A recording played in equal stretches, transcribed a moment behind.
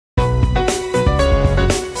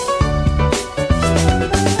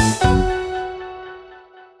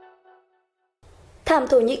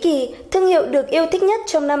Thổ Nhĩ Kỳ, thương hiệu được yêu thích nhất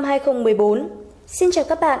trong năm 2014. Xin chào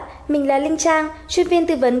các bạn, mình là Linh Trang, chuyên viên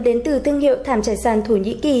tư vấn đến từ thương hiệu thảm trải sàn Thổ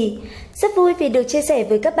Nhĩ Kỳ. Rất vui vì được chia sẻ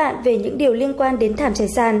với các bạn về những điều liên quan đến thảm trải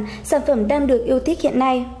sàn, sản phẩm đang được yêu thích hiện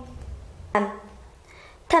nay.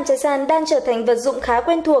 Thảm trải sàn đang trở thành vật dụng khá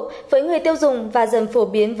quen thuộc với người tiêu dùng và dần phổ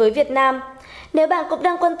biến với Việt Nam. Nếu bạn cũng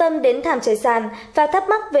đang quan tâm đến thảm trải sàn và thắc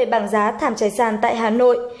mắc về bảng giá thảm trải sàn tại Hà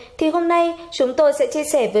Nội, thì hôm nay chúng tôi sẽ chia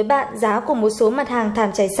sẻ với bạn giá của một số mặt hàng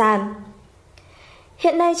thảm trải sàn.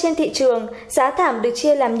 Hiện nay trên thị trường, giá thảm được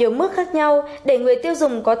chia làm nhiều mức khác nhau để người tiêu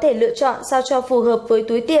dùng có thể lựa chọn sao cho phù hợp với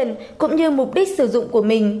túi tiền cũng như mục đích sử dụng của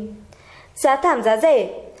mình. Giá thảm giá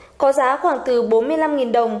rẻ có giá khoảng từ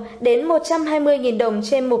 45.000 đồng đến 120.000 đồng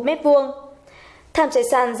trên 1 mét vuông. Thảm trải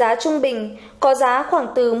sàn giá trung bình có giá khoảng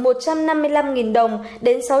từ 155.000 đồng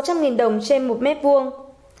đến 600.000 đồng trên 1 mét vuông.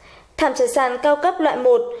 Thảm trải sàn cao cấp loại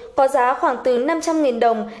 1 có giá khoảng từ 500.000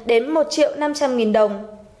 đồng đến 1.500.000 đồng.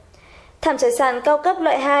 Thảm trải sàn cao cấp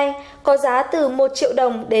loại 2 có giá từ 1 triệu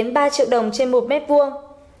đồng đến 3 triệu đồng trên 1 mét vuông.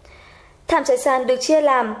 Thảm trải sàn được chia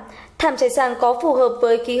làm: thảm trải sàn có phù hợp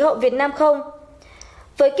với khí hậu Việt Nam không?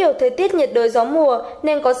 Với kiểu thời tiết nhiệt đới gió mùa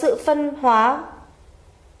nên có sự phân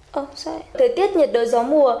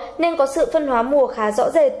hóa mùa khá rõ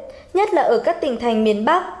rệt, nhất là ở các tỉnh thành miền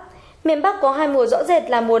Bắc. Miền Bắc có hai mùa rõ rệt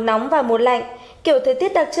là mùa nóng và mùa lạnh. Kiểu thời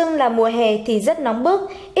tiết đặc trưng là mùa hè thì rất nóng bức,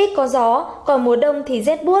 ít có gió, còn mùa đông thì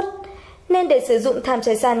rét buốt. Nên để sử dụng thảm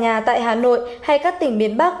trải sàn nhà tại Hà Nội hay các tỉnh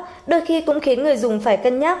miền Bắc, đôi khi cũng khiến người dùng phải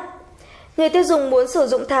cân nhắc. Người tiêu dùng muốn sử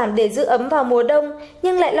dụng thảm để giữ ấm vào mùa đông,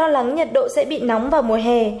 nhưng lại lo lắng nhiệt độ sẽ bị nóng vào mùa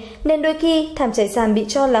hè, nên đôi khi thảm trải sàn bị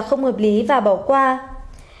cho là không hợp lý và bỏ qua.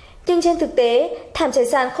 Nhưng trên thực tế, thảm trải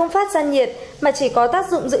sàn không phát ra nhiệt mà chỉ có tác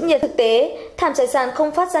dụng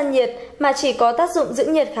giữ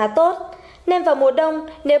nhiệt khá tốt. Nên vào mùa đông,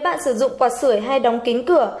 nếu bạn sử dụng quạt sưởi hay đóng kín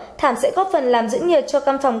cửa, thảm sẽ góp phần làm giữ nhiệt cho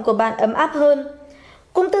căn phòng của bạn ấm áp hơn.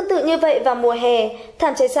 Cũng tương tự như vậy vào mùa hè,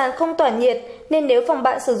 thảm trải sàn không tỏa nhiệt, nên nếu phòng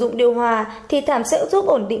bạn sử dụng điều hòa thì thảm sẽ giúp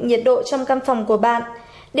ổn định nhiệt độ trong căn phòng của bạn.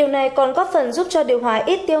 Điều này còn góp phần giúp cho điều hòa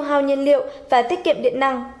ít tiêu hao nhiên liệu và tiết kiệm điện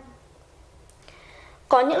năng.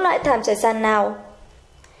 Có những loại thảm trải sàn nào?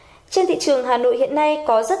 Trên thị trường Hà Nội hiện nay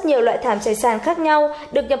có rất nhiều loại thảm trải sàn khác nhau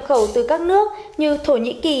được nhập khẩu từ các nước như Thổ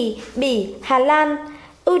Nhĩ Kỳ, Bỉ, Hà Lan.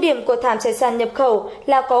 Ưu điểm của thảm trải sàn nhập khẩu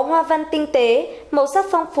là có hoa văn tinh tế, màu sắc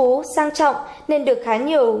phong phú, sang trọng nên được khá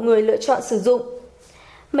nhiều người lựa chọn sử dụng.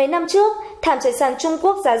 Mấy năm trước, thảm trải sàn Trung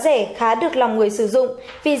Quốc giá rẻ khá được lòng người sử dụng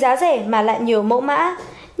vì giá rẻ mà lại nhiều mẫu mã.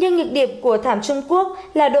 Nhưng nhược điểm của thảm Trung Quốc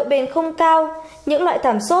là độ bền không cao, những loại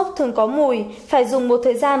thảm xốp thường có mùi, phải dùng một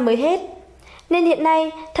thời gian mới hết. Nên hiện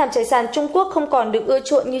nay, thảm trải sàn Trung Quốc không còn được ưa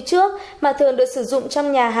chuộng như trước mà thường được sử dụng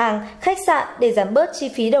trong nhà hàng, khách sạn để giảm bớt chi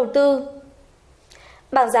phí đầu tư.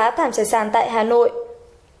 Bảng giá thảm trải sàn tại Hà Nội.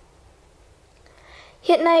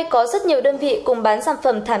 Hiện nay có rất nhiều đơn vị cùng bán sản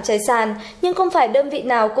phẩm thảm trải sàn, nhưng không phải đơn vị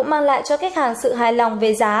nào cũng mang lại cho khách hàng sự hài lòng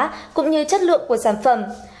về giá cũng như chất lượng của sản phẩm.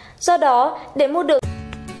 Do đó, để mua được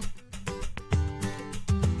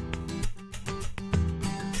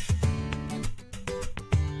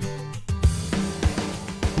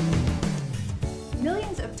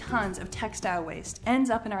Millions of tons of textile waste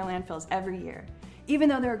ends up in our landfills every year, even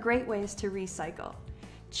though there are great ways to recycle.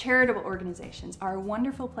 Charitable organizations are a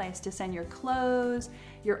wonderful place to send your clothes,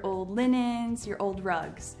 your old linens, your old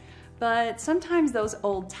rugs. But sometimes those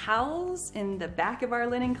old towels in the back of our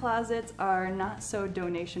linen closets are not so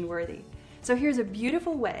donation worthy. So here's a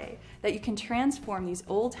beautiful way that you can transform these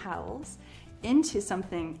old towels into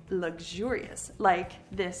something luxurious, like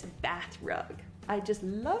this bath rug. I just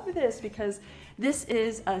love this because this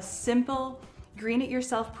is a simple green it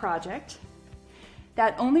yourself project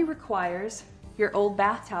that only requires your old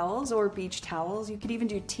bath towels or beach towels, you could even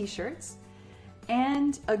do t-shirts,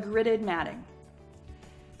 and a gridded matting.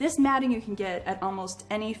 This matting you can get at almost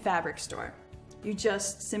any fabric store. You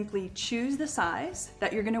just simply choose the size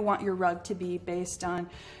that you're going to want your rug to be based on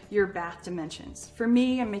your bath dimensions. For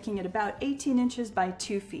me, I'm making it about 18 inches by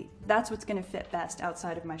 2 feet. That's what's going to fit best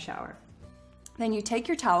outside of my shower. Then you take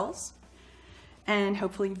your towels, and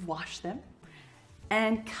hopefully you've washed them,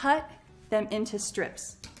 and cut them into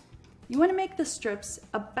strips. You want to make the strips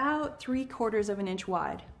about 3/4 of an inch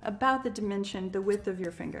wide, about the dimension, the width of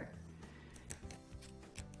your finger.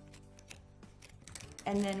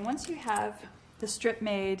 And then once you have the strip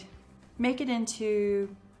made, make it into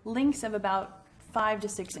lengths of about 5 to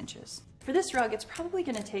 6 inches. For this rug, it's probably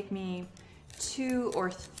going to take me 2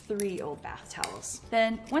 or 3 old bath towels.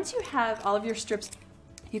 Then once you have all of your strips,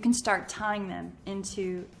 you can start tying them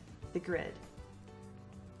into the grid.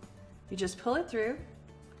 You just pull it through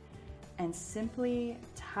and simply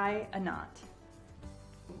tie a knot.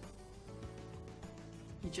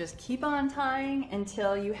 just keep on tying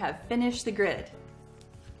until you have finished the grid.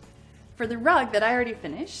 For the rug that I already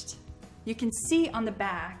finished, you can see on the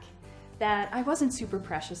back that I wasn't super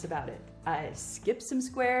precious about it. I skipped some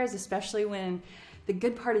squares, especially when the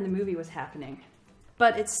good part of the movie was happening.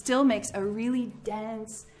 But it still makes a really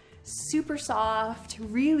dense, super soft,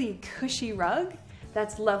 really cushy rug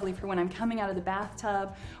that's lovely for when I'm coming out of the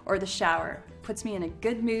bathtub or the shower. Puts me in a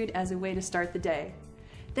good mood as a way to start the day.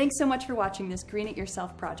 Thanks so much for watching this Green It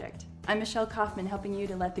Yourself project. I'm Michelle Kaufman, helping you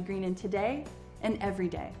to let the green in today and every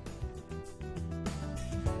day.